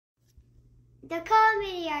The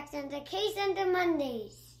comedy acts on the case and the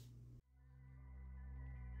Mondays.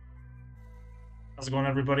 How's it going,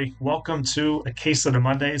 everybody? Welcome to A Case of the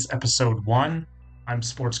Mondays, Episode 1. I'm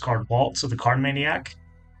SportsCardWalt, so the Card Maniac.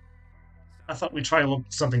 I thought we'd try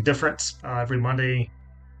something different. Every Monday,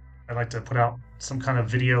 I like to put out some kind of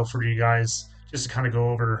video for you guys just to kind of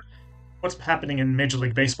go over what's happening in Major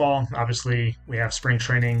League Baseball. Obviously, we have spring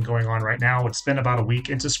training going on right now. It's been about a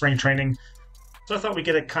week into spring training, so I thought we'd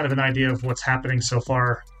get a kind of an idea of what's happening so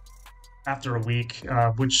far after a week,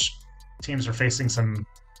 which teams are facing some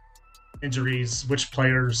injuries, which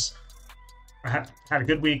players had a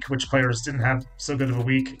good week, which players didn't have so good of a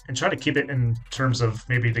week, and try to keep it in terms of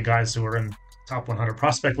maybe the guys who are in top 100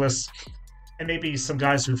 prospect lists, and maybe some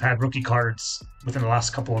guys who've had rookie cards within the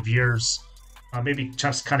last couple of years. Maybe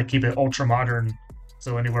just kind of keep it ultra modern,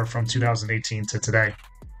 so anywhere from 2018 to today.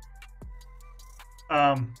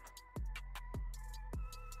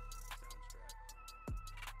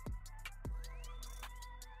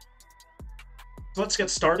 So let's get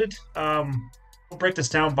started. We'll break this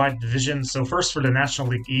down by division. So first, for the National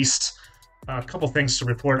League East, a couple things to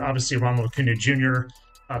report. Obviously, Ronald Acuna Jr.,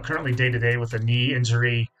 currently day-to-day with a knee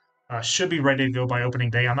injury, should be ready to go by opening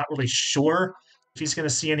day. I'm not really sure if he's going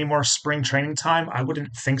to see any more spring training time. I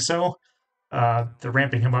wouldn't think so. They're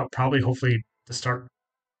ramping him up probably, hopefully, to start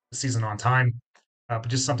the season on time, but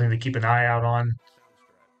just something to keep an eye out on.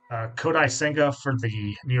 Kodai Senga for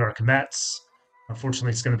the New York Mets.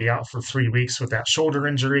 Unfortunately, he's going to be out for 3 weeks with that shoulder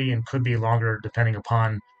injury and could be longer depending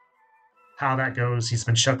upon how that goes. He's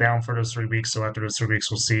been shut down for those 3 weeks, so after those 3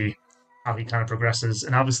 weeks, we'll see how he kind of progresses.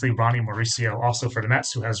 And obviously, Ronnie Mauricio, also for the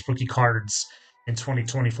Mets, who has rookie cards in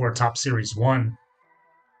 2024 Top Series 1,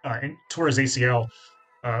 tore his ACL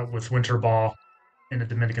with winter ball in the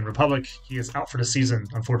Dominican Republic. He is out for the season,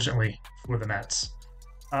 unfortunately, for the Mets.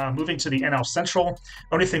 Moving to the NL Central,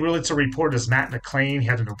 only thing really to report is Matt McLain. He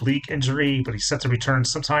had an oblique injury, but he's set to return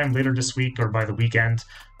sometime later this week or by the weekend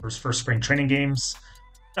for his first spring training games.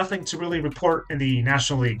 Nothing to really report in the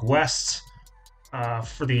National League West.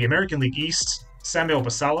 For the American League East, Samuel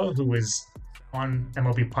Basallo, who is on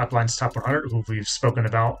MLB Pipeline's Top 100, who we've spoken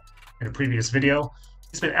about in a previous video,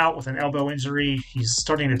 he's been out with an elbow injury. He's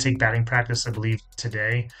starting to take batting practice, I believe,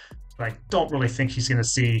 today. I don't really think he's going to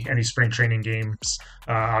see any spring training games.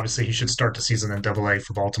 Obviously, he should start the season in Double A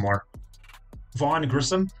for Baltimore. Vaughn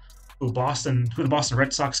Grissom, who the Boston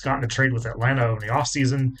Red Sox got in a trade with Atlanta in the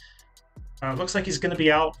offseason, looks like he's going to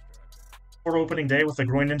be out for opening day with a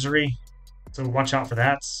groin injury, so watch out for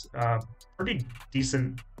that. Pretty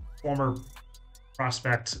decent former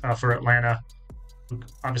prospect for Atlanta, who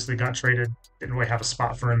obviously got traded. Didn't really have a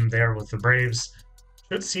spot for him there with the Braves.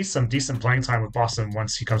 Should see some decent playing time with Boston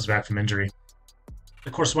once he comes back from injury.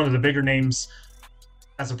 Of course, one of the bigger names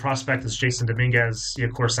as a prospect is Jason Dominguez. He,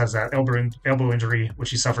 of course, has that elbow injury, which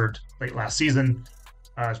he suffered late last season.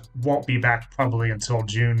 Won't be back probably until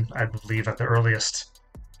June, I believe, at the earliest.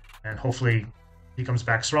 And hopefully he comes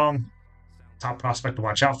back strong. Top prospect to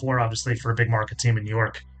watch out for, obviously, for a big market team in New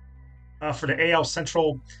York. For the AL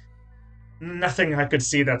Central, nothing I could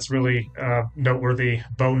see that's really noteworthy.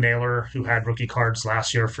 Bo Naylor, who had rookie cards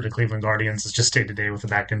last year for the Cleveland Guardians, is just day-to-day with a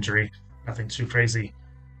back injury. Nothing too crazy.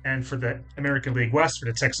 And for the American League West, for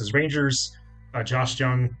the Texas Rangers, Josh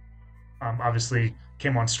Jung obviously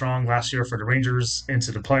came on strong last year for the Rangers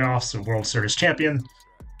into the playoffs, a World Series champion.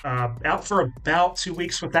 Out for about 2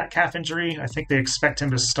 weeks with that calf injury. I think they expect him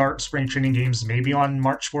to start spring training games maybe on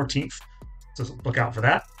March 14th, so look out for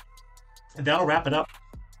that. And that'll wrap it up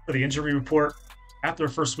for the injury report after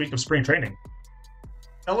the first week of spring training.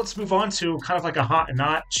 Now let's move on to kind of like a hot and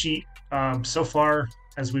not sheet so far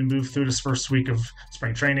as we move through this first week of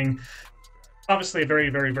spring training. Obviously a very,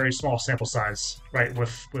 very, very small sample size, right,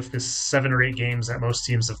 with this 7 or 8 games that most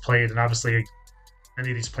teams have played, and obviously many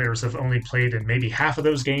of these players have only played in maybe half of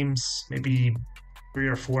those games, maybe 3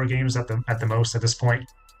 or 4 games at the most at this point.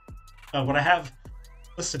 What I have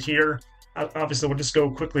listed here, obviously we'll just go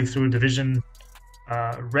quickly through a division.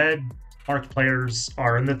 Red marked players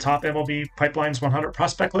are in the top MLB Pipeline's 100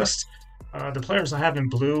 prospect list. The players I have in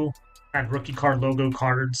blue had rookie card logo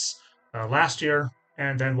cards last year,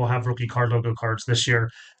 and then we'll have rookie card logo cards this year.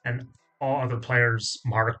 And all other players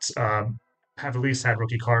marked have at least had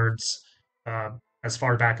rookie cards as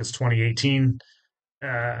far back as 2018.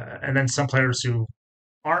 And then some players who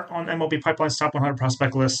aren't on MLB Pipeline's top 100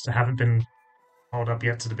 prospect list haven't been called up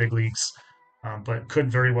yet to the big leagues, but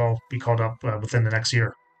could very well be called up within the next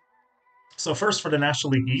year. So first for the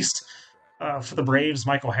National League East, for the Braves,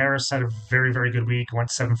 Michael Harris had a very, very good week, went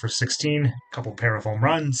 7 for 16, a couple pair of home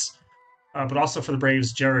runs. But also for the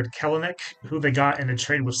Braves, Jared Kelenic, who they got in a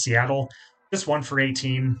trade with Seattle, just 1 for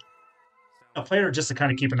 18. A player just to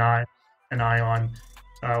kind of keep an eye on.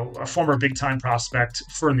 A former big time prospect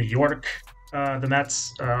for New York. The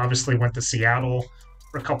Mets obviously went to Seattle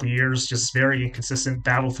for a couple years, just very inconsistent,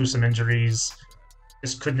 battled through some injuries,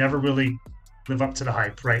 just could never really live up to the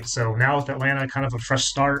hype, right? So now with Atlanta, kind of a fresh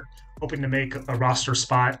start, hoping to make a roster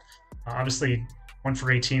spot. Obviously, 1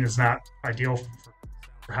 for 18 is not ideal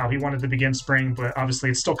for how he wanted to begin spring, but obviously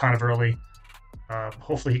it's still kind of early.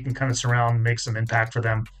 Hopefully he can kind of surround, make some impact for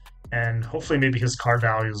them, and hopefully maybe his card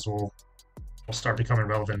values will start becoming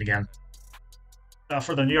relevant again.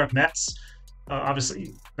 For the New York Mets,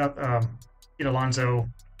 obviously, Pete Alonso,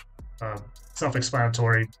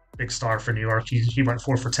 self-explanatory, big star for New York. He went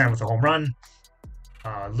 4 for 10 with a home run.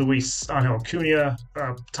 Luis Angel Acuna,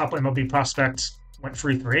 top MLB prospect, went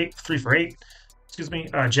 3 for 8. Excuse me.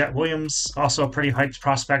 Jet Williams, also a pretty hyped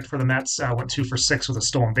prospect for the Mets, went 2 for 6 with a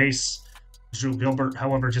stolen base. Drew Gilbert,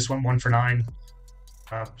 however, just went 1 for 9.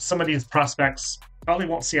 Some of these prospects probably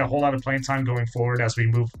won't see a whole lot of playing time going forward as we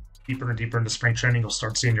move deeper and deeper into spring training. You'll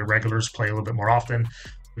start seeing your regulars play a little bit more often.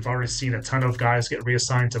 We've already seen a ton of guys get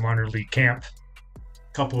reassigned to minor league camp.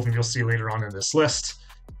 A couple of them you'll see later on in this list.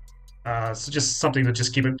 So just something to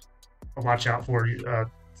just keep a watch out for.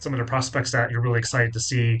 Some of the prospects that you're really excited to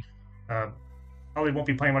see probably won't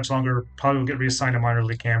be playing much longer. Probably will get reassigned to minor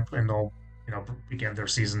league camp, and they'll begin their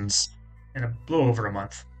seasons in a little over a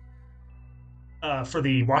month. For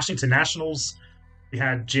the Washington Nationals, we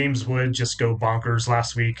had James Wood just go bonkers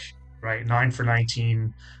last week, right? 9 for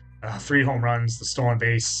 19, 3 home runs, the stolen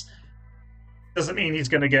base. Doesn't mean he's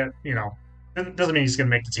going to get, doesn't mean he's going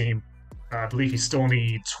to make the team. I believe he's still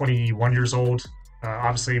only 21 years old.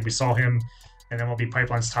 Obviously, we saw him in MLB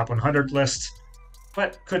Pipeline's top 100 list,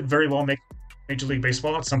 but could very well make Major League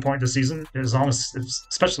Baseball at some point this season,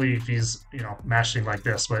 especially if he's, mashing like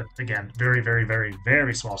this. But again, very, very, very,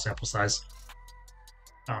 very small sample size.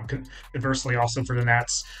 Conversely, also for the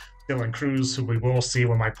Nats, Dylan Cruz, who we will see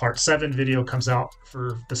when my Part 7 video comes out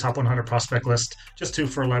for the top 100 prospect list, just 2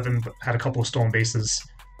 for 11, but had a couple of stolen bases.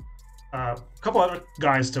 A couple other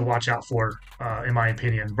guys to watch out for, in my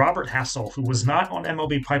opinion. Robert Hassel, who was not on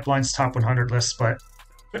MLB Pipeline's top 100 list, but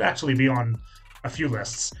could actually be on a few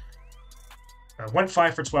lists. Went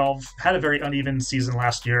 5 for 12, had a very uneven season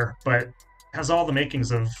last year, but has all the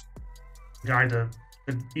makings of a guy to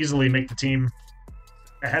could easily make the team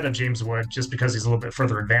ahead of James Wood just because he's a little bit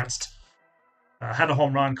further advanced. Had a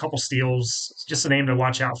home run, couple steals, just a name to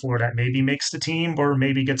watch out for that maybe makes the team or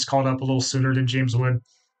maybe gets called up a little sooner than James Wood.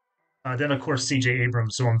 Then, of course, C.J.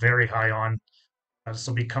 Abrams, who I'm very high on. This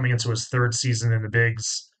will be coming into his 3rd season in the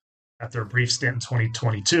Bigs after a brief stint in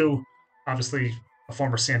 2022. Obviously, a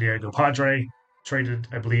former San Diego Padre, traded,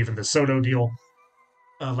 I believe, in the Soto deal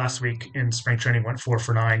last week in spring training, went 4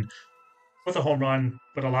 for 9 with a home run,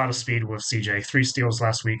 but a lot of speed with CJ. 3 steals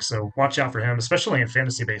last week, so watch out for him, especially in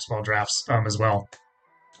fantasy baseball drafts as well.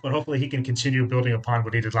 But hopefully he can continue building upon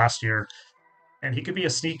what he did last year, and he could be a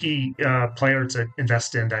sneaky player to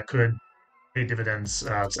invest in that could pay dividends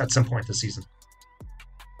at some point this season.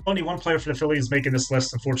 Only one player for the Phillies making this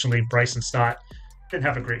list, unfortunately, Bryson Stott. Didn't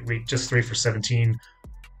have a great week, just 3 for 17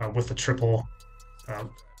 with a triple.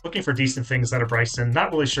 Looking for decent things out of Bryson.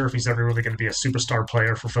 Not really sure if he's ever really going to be a superstar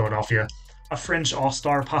player for Philadelphia. A fringe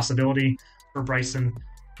all-star possibility for Bryson.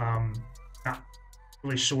 Not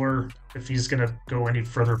really sure if he's going to go any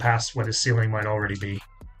further past what his ceiling might already be.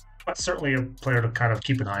 But certainly a player to kind of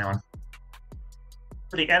keep an eye on.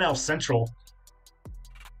 For the NL Central,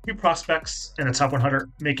 few prospects in the top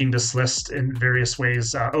 100 making this list in various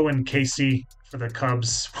ways. Owen Casey for the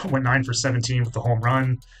Cubs went 9 for 17 with a home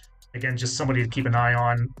run. Again, just somebody to keep an eye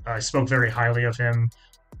on. I spoke very highly of him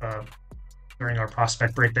during our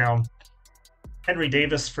prospect breakdown. Henry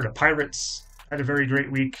Davis for the Pirates had a very great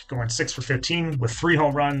week, going 6 for 15 with 3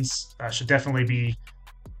 home runs. Should definitely be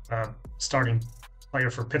starting player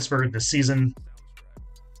for Pittsburgh this season.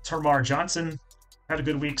 Termar Johnson had a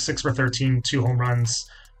good week, 6 for 13, 2 home runs.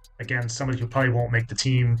 Again, somebody who probably won't make the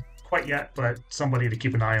team quite yet, but somebody to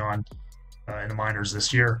keep an eye on in the minors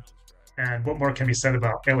this year. And what more can be said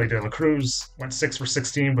about Elly De La Cruz? Went 6 for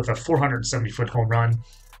 16 with a 470-foot home run.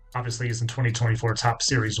 Obviously, he's in 2024 Top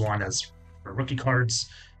Series 1 as for rookie cards.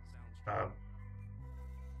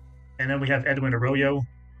 And then we have Edwin Arroyo.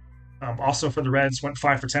 Also for the Reds, went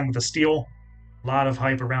 5 for 10 with a steal. A lot of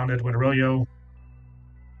hype around Edwin Arroyo.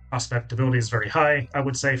 Prospectability is very high, I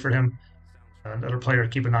would say, for him. Another player to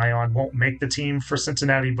keep an eye on. Won't make the team for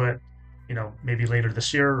Cincinnati, but maybe later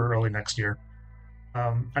this year or early next year.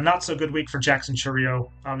 A not so good week for Jackson Chourio.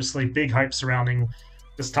 Obviously, big hype surrounding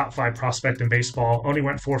this top 5 prospect in baseball. Only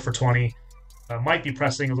went 4 for 20. Might be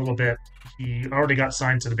pressing a little bit. He already got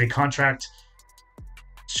signed to the big contract.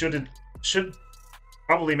 should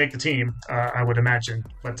probably make the team, I would imagine,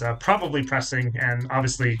 but probably pressing. And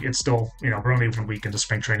obviously, it's still, we're only 1 week into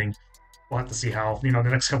spring training. We'll have to see how the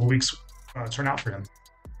next couple weeks turn out for him.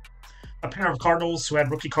 A pair of Cardinals who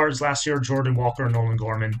had rookie cards last year: Jordan Walker and Nolan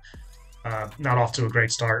Gorman. Not off to a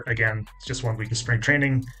great start. Again, it's just 1 week of spring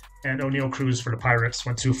training. And O'Neal Cruz for the Pirates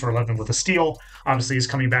went 2 for 11 with a steal. Obviously, he's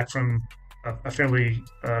coming back from a fairly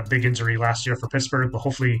big injury last year for Pittsburgh, but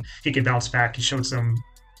hopefully he can bounce back. He showed some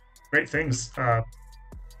great things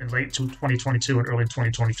in late 2022 and early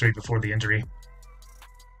 2023 before the injury.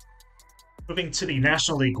 Moving to the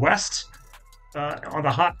National League West, on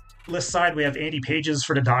the hot list side, we have Andy Pages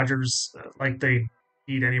for the Dodgers. Like they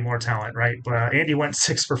need any more talent, right? But Andy went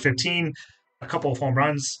 6 for 15, a couple of home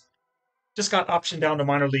runs. Just got optioned down to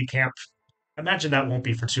minor league camp. Imagine that won't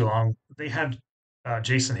be for too long. They had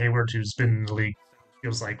Jason Hayward, who's been in the league,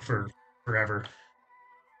 feels like, for forever.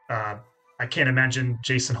 I can't imagine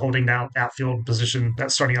Jason holding down that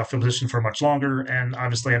starting outfield position for much longer. And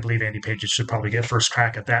obviously, I believe Andy Pages should probably get first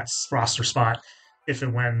crack at that roster spot if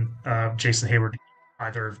and when Jason Hayward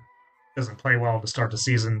either doesn't play well to start the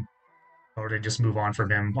season or they just move on from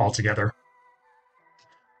him altogether.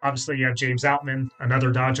 Obviously, you have James Outman, another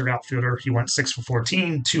Dodger outfielder. He went 6 for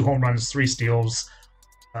 14, 2 home runs, 3 steals.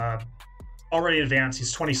 Already advanced.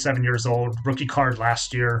 He's 27 years old. Rookie card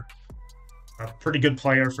last year. A pretty good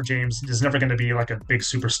player for James. He's never going to be like a big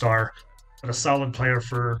superstar, but a solid player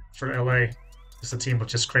for LA. Just a team with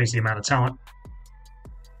just crazy amount of talent.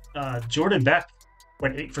 Jordan Beck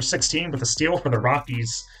went 8 for 16 with a steal for the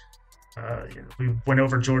Rockies. We went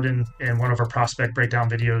over Jordan in one of our prospect breakdown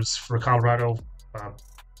videos for Colorado.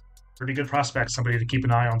 Pretty good prospect, somebody to keep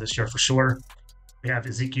an eye on this year for sure. We have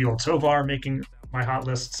Ezequiel Tovar making my hot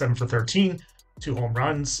list, 7 for 13, 2 home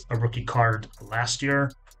runs, a rookie card last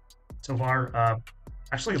year. Tovar,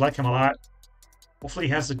 actually like him a lot. Hopefully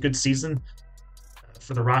he has a good season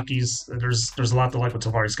for the Rockies. There's a lot to like with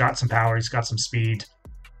Tovar. He's got some power, he's got some speed,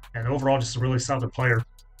 and overall just a really solid player.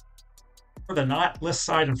 For the not list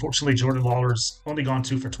side, unfortunately, Jordan Lawler's only gone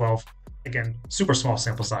 2 for 12. Again, super small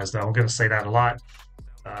sample size, though. I'm going to say that a lot,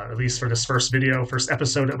 at least for this first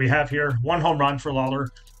episode that we have here. 1 home run for Lawler.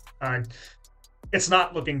 It's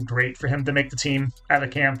not looking great for him to make the team out of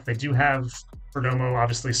camp. They do have Perdomo,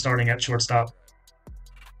 obviously, starting at shortstop.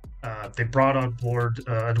 They brought on board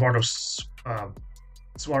Eduardo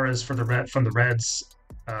Suarez from the Reds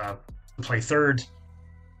to play third.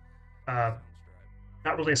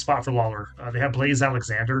 Not really a spot for Lawler. They have Blaze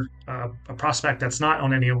Alexander, a prospect that's not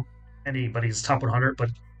on anybody's top 100, but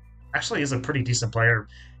actually is a pretty decent player.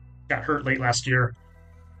 Got hurt late last year.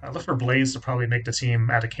 Look for Blaze to probably make the team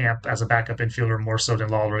out of camp as a backup infielder more so than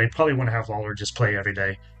Lawler. They probably want to have Lawler just play every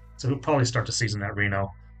day. So he'll probably start the season at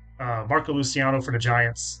Reno. Marco Luciano for the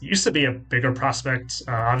Giants. He used to be a bigger prospect.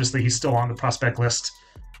 Obviously, he's still on the prospect list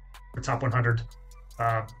for top 100.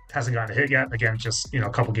 Hasn't gotten a hit yet. Again, just a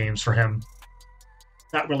couple games for him.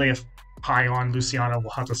 Not really high on Luciano. We'll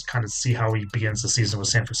have to kind of see how he begins the season with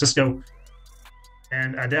San Francisco.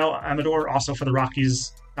 And Adel Amador, also for the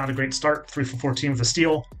Rockies, not a great start. 3 for 14 with a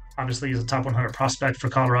steal. Obviously, he's a top 100 prospect for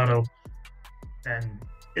Colorado and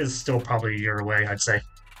is still probably a year away, I'd say.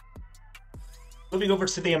 Moving over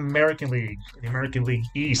to the American League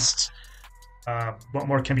East. What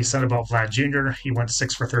more can be said about Vlad Jr.? He went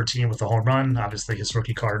 6 for 13 with a home run. Obviously, his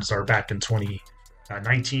rookie cards are back in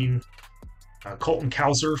 2019. Colton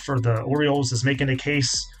Cowser for the Orioles is making a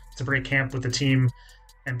case to break camp with the team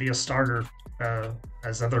and be a starter,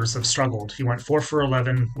 as others have struggled. He went 4 for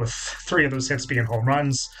 11 with 3 of those hits being home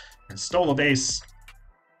runs and stole a base.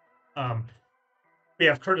 We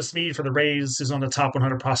have Curtis Mead for the Rays, who's on the top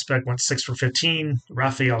 100 prospect, went 6 for 15.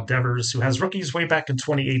 Rafael Devers, who has rookies way back in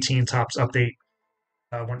 2018 tops update,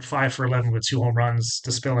 went 5 for 11 with 2 home runs,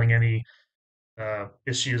 dispelling any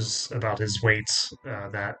issues about his weight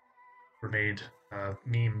that were made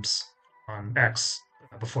memes on X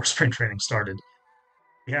before spring training started.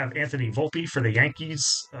 We have Anthony Volpe for the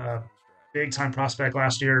Yankees, big-time prospect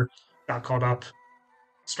last year, got caught up,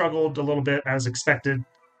 struggled a little bit as expected,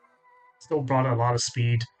 still brought a lot of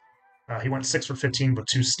speed. He went 6 for 15 with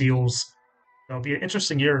 2 steals. It'll be an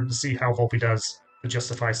interesting year to see how Volpe does to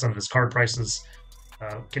justify some of his card prices.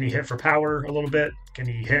 Can he hit for power a little bit? Can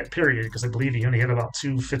he hit, period? Because I believe he only hit about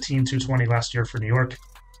 215, 220 last year for New York.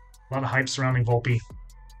 A lot of hype surrounding Volpe.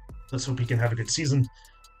 Let's hope he can have a good season.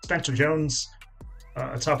 Spencer Jones,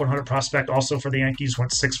 a top 100 prospect also for the Yankees,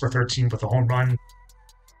 went 6 for 13 with a home run.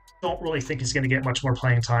 Don't really think he's going to get much more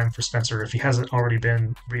playing time for Spencer if he hasn't already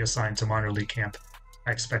been reassigned to minor league camp.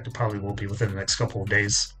 I expect it probably will be within the next couple of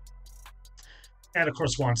days. And of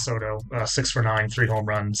course, Juan Soto, 6 for 9, 3 home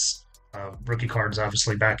runs, Rookie cards,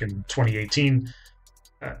 obviously, back in 2018.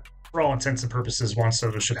 For all intents and purposes, Juan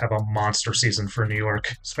Soto should have a monster season for New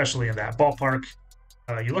York, especially in that ballpark.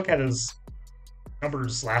 You look at his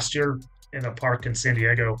numbers last year in a park in San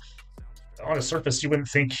Diego. On the surface, you wouldn't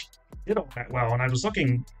think he did all that well. And I was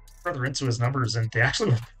looking further into his numbers, and they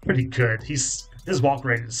actually were pretty good. His walk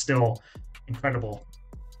rate is still incredible.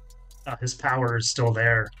 His power is still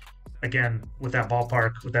there. Again, with that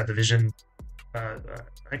ballpark, with that division, I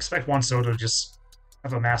expect Juan Soto to just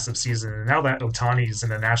have a massive season. And now that Ohtani's in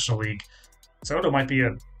the National League, Soto might be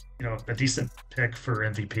a decent pick for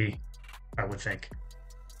MVP, I would think.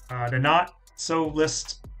 The not so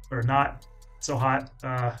hot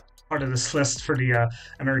part of this list for the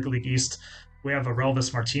American League East, we have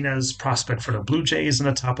Aurelvis Martinez, prospect for the Blue Jays in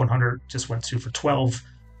the top 100, just went 2 for 12.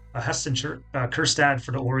 Heston Kjerstad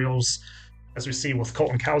for the Orioles, as we see with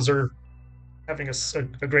Colton Cowser having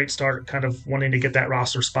a great start, kind of wanting to get that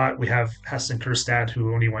roster spot. We have Heston Kjerstad,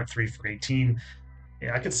 who only went 3 for 18.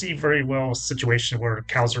 Yeah, I could see very well a situation where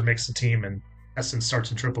Cowser makes the team and Heston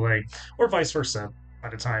starts in AAA, or vice versa. By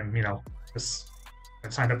the time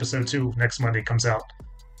episode 2 next Monday comes out,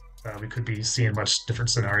 we could be seeing a much different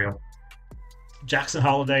scenario. Jackson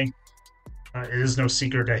Holliday, it is no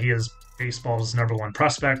secret that he is baseball's #1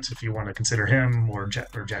 prospect, if you want to consider him, or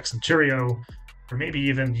Jackson Churio, or maybe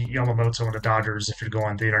even Yamamoto and the Dodgers if you're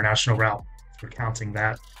going the international route, if you're counting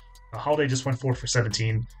that. Holliday just went 4 for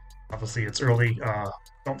 17. Obviously, it's early.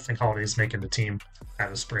 Don't think Holliday's making the team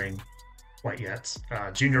out of spring quite yet.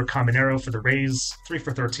 Junior Caminero for the Rays, 3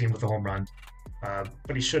 for 13 with a home run.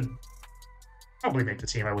 But he should probably make the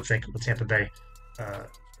team, I would think, with Tampa Bay.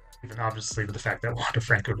 Even obviously with the fact that Wander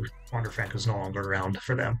Franco's no longer around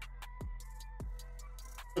for them.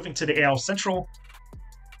 Moving to the AL Central,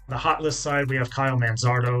 on the hot list side, we have Kyle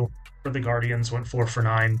Manzardo for the Guardians, went 4 for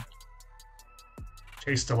 9.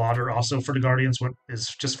 Chase DeLauder, also for the Guardians, is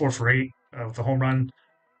just 4 for 8 with a home run.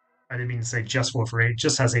 I didn't mean to say just 4 for 8,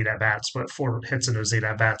 just has 8 at-bats, but 4 hits in those 8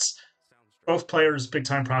 at-bats. Both players,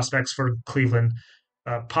 big-time prospects for Cleveland.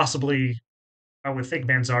 Possibly, I would think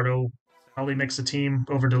Manzardo probably makes a team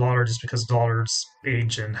over DeLauder just because DeLauder's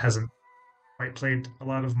age and hasn't quite played a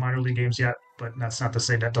lot of minor league games yet, but that's not to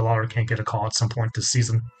say that DeLauder can't get a call at some point this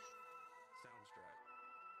season.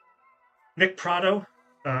 Nick Pratto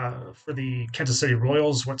for the Kansas City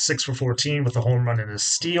Royals went 6 for 14 with a home run and a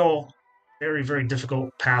steal. Very, very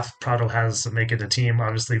difficult path Pratto has of making the team.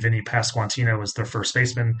 Obviously, Vinny Pasquantino was their first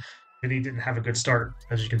baseman. Vinny didn't have a good start,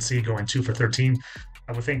 as you can see, going 2 for 13.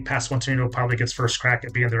 I would think Pasquantino probably gets first crack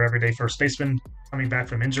at being their everyday first baseman, coming back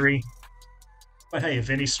from injury. But hey, if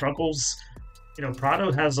Vinny struggles,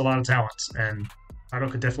 Pratto has a lot of talent, and Pratto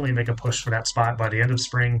could definitely make a push for that spot by the end of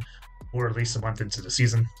spring, or at least a month into the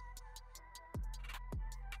season.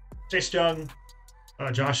 Chase Young,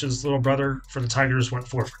 Josh's little brother for the Tigers, went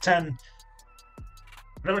 4 for 10.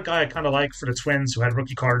 Another guy I kind of like for the Twins who had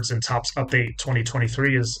rookie cards in Topps Update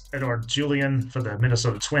 2023 is Edouard Julien for the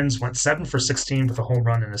Minnesota Twins. Went 7 for 16 with a home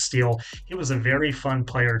run and a steal. He was a very fun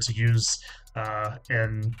player to use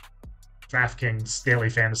in DraftKings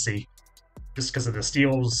Daily Fantasy just because of the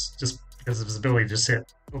steals, just because of his ability to just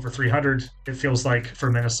hit over 300, it feels like,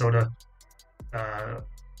 for Minnesota.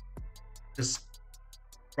 Just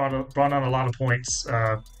brought on a lot of points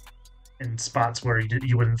in spots where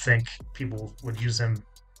you wouldn't think people would use him.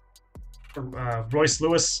 Royce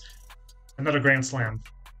Lewis, another grand slam.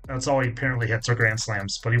 That's all he apparently hits are grand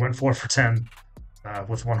slams, but he went 4 for 10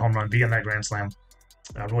 with 1 home run being that grand slam.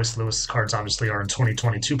 Royce Lewis cards obviously are in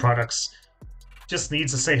 2022 products. Just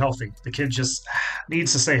needs to stay healthy. The kid just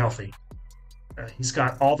needs to stay healthy. He's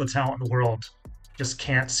got all the talent in the world, just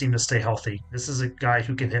can't seem to stay healthy. This is a guy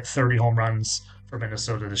who can hit 30 home runs for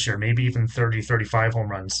Minnesota this year, maybe even 30, 35 home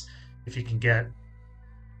runs if he can get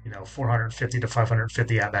 450 to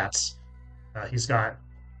 550 at-bats. He's got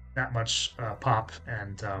that much pop,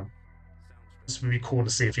 and this would be cool to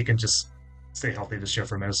see if he can just stay healthy this year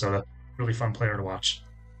for Minnesota. Really fun player to watch.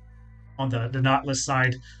 On the not list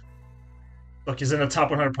side, look, he's in the top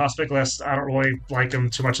 100 prospect list. I don't really like him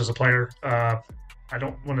too much as a player. I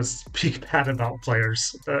don't want to speak bad about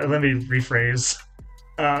players. Let me rephrase.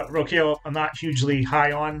 Roquillo, I'm not hugely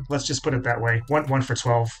high on. Let's just put it that way. 1 for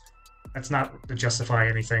 12. That's not to justify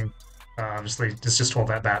anything. Obviously, it's just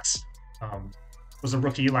 12 at-bats. Was a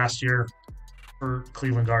rookie last year for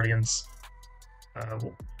Cleveland Guardians.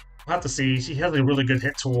 We'll have to see. He has a really good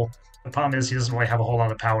hit tool. The problem is he doesn't really have a whole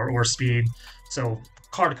lot of power or speed. So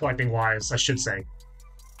card collecting wise, I should say.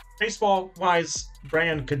 Baseball wise,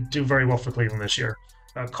 Brian could do very well for Cleveland this year.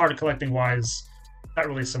 Card collecting wise, not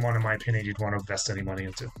really someone, in my opinion, you'd want to invest any money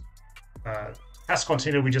into.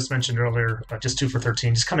 Pasquantino, we just mentioned earlier, just 2 for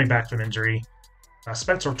 13. He's coming back from injury.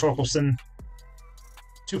 Spencer Torkelson,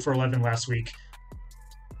 2 for 11 last week.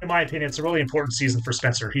 In my opinion, it's a really important season for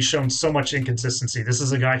Spencer. He's shown so much inconsistency. This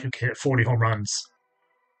is a guy who can hit 40 home runs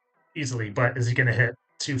easily, but is he going to hit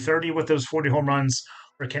 230 with those 40 home runs,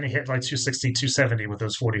 or can he hit like 260, 270 with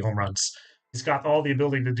those 40 home runs? He's got all the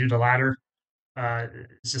ability to do the latter.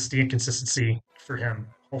 It's just the inconsistency for him.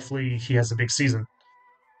 Hopefully he has a big season.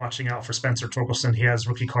 Watching out for Spencer Torkelson. He has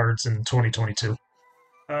rookie cards in 2022.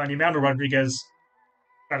 Ymander Rodriguez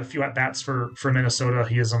got a few at-bats for Minnesota.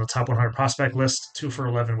 He is on the top 100 prospect list, 2 for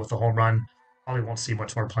 11 with a home run. Probably won't see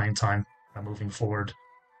much more playing time moving forward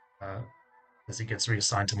as he gets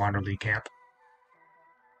reassigned to minor league camp.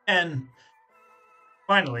 And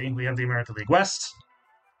finally, we have the American League West.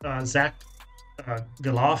 Zach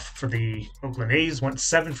Gelof for the Oakland A's went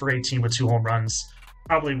 7 for 18 with 2 home runs.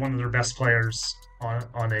 Probably one of their best players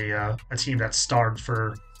on a team that's starved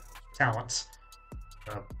for talent.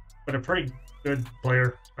 But a pretty good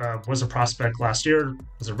player. Was a prospect last year.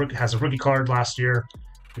 Has a rookie card last year.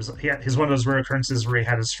 He's one of those rare occurrences where he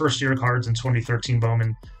had his first year cards in 2013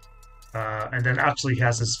 Bowman. And then actually he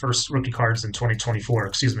has his first rookie cards in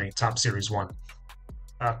 2024, Top Series 1.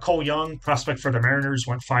 Cole Young, prospect for the Mariners,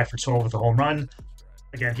 went 5 for 12 with a home run.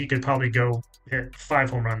 Again, he could probably go hit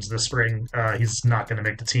 5 home runs this spring. He's not going to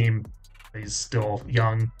make the team. He's still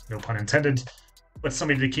young, no pun intended. But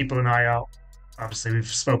somebody to keep an eye out. Obviously, we've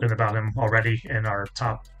spoken about him already in our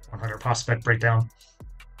top 100 prospect breakdown.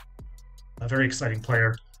 A very exciting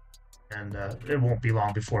player. And it won't be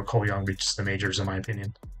long before Cole Young reaches the majors, in my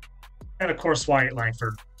opinion. And of course, Wyatt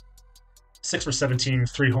Langford, 6 for 17,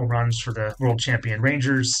 3 home runs for the world champion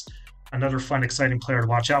Rangers. Another fun, exciting player to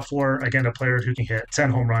watch out for. Again, a player who can hit 10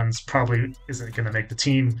 home runs. Probably isn't going to make the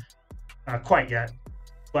team quite yet.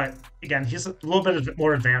 But again, he's a little bit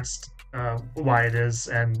more advanced, Wyatt is.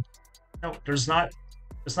 And it's not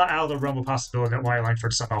out of the realm of possibility that Wyatt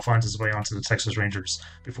Langford somehow finds his way onto the Texas Rangers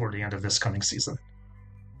before the end of this coming season.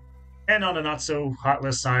 And on the not-so-hot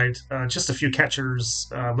list side, just a few catchers.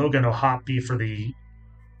 Logan O'Hoppe for the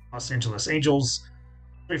Los Angeles Angels,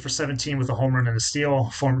 3 for 17 with a home run and a steal.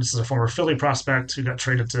 This is a former Philly prospect who got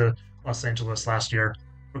traded to Los Angeles last year.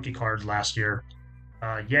 Rookie card last year.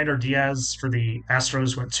 Yander Diaz for the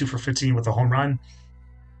Astros went 2 for 15 with a home run.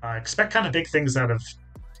 Expect kind of big things out of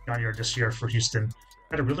Yander this year for Houston.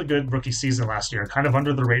 Had a really good rookie season last year, kind of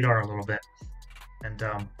under the radar a little bit. And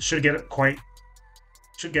should get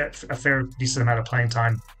a fair, decent amount of playing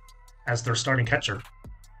time as their starting catcher.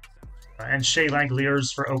 And Shea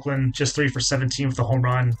Langeliers for Oakland, just 3 for 17 with a home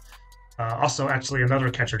run. Also, actually, another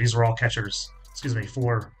catcher. These were all catchers,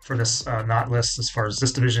 for this not list as far as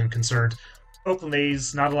this division concerned. Oakland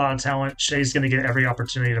A's, not a lot of talent. Shea's going to get every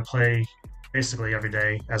opportunity to play basically every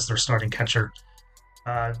day as their starting catcher.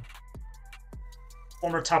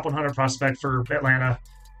 Former top 100 prospect for Atlanta,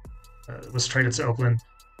 was traded to Oakland.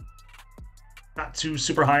 Not too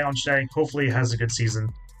super high on Shea. Hopefully he has a good season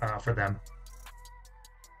for them.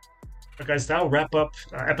 But guys, that'll wrap up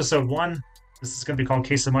episode 1. This is going to be called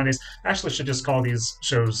Case of Mondays. I actually should just call these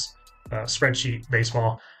shows Spreadsheet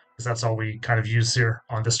Baseball, because that's all we kind of use here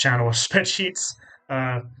on this channel, spreadsheets.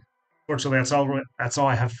 Fortunately, that's all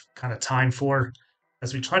I have kind of time for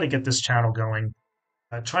as we try to get this channel going.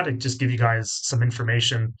 Try to just give you guys some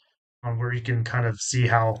information on where you can kind of see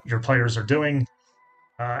how your players are doing.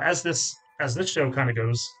 As this show kind of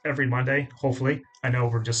goes every Monday, hopefully. I know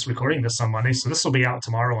we're just recording this on Monday, so this will be out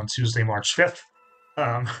tomorrow on Tuesday, March 5th.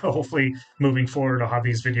 Hopefully, moving forward, I'll have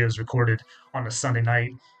these videos recorded on a Sunday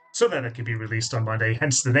night so that it can be released on Monday,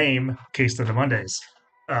 hence the name, Case of the Mondays.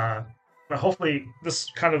 But hopefully,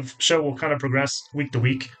 this kind of show will kind of progress week to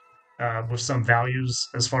week with some values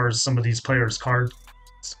as far as some of these players' cards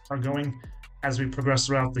are going as we progress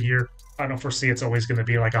throughout the year. I don't foresee it's always going to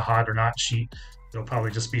be like a hot or not sheet. It'll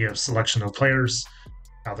probably just be a selection of players,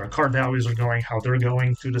 how their card values are going, how they're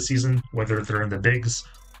going through the season, whether they're in the bigs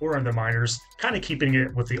or in the minors, kind of keeping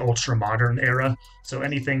it with the ultra modern era. So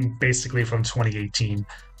anything basically from 2018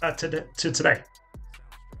 to today.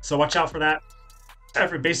 So watch out for that.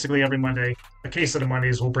 Basically every Monday, a Case of the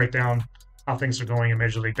Mondays will break down how things are going in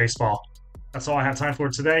Major League Baseball. That's all I have time for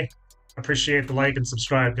today. Appreciate the like and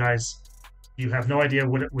subscribe, guys. You have no idea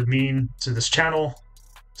what it would mean to this channel,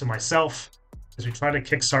 to myself, as we try to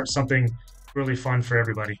kickstart something really fun for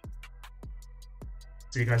everybody.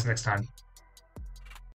 See you guys next time.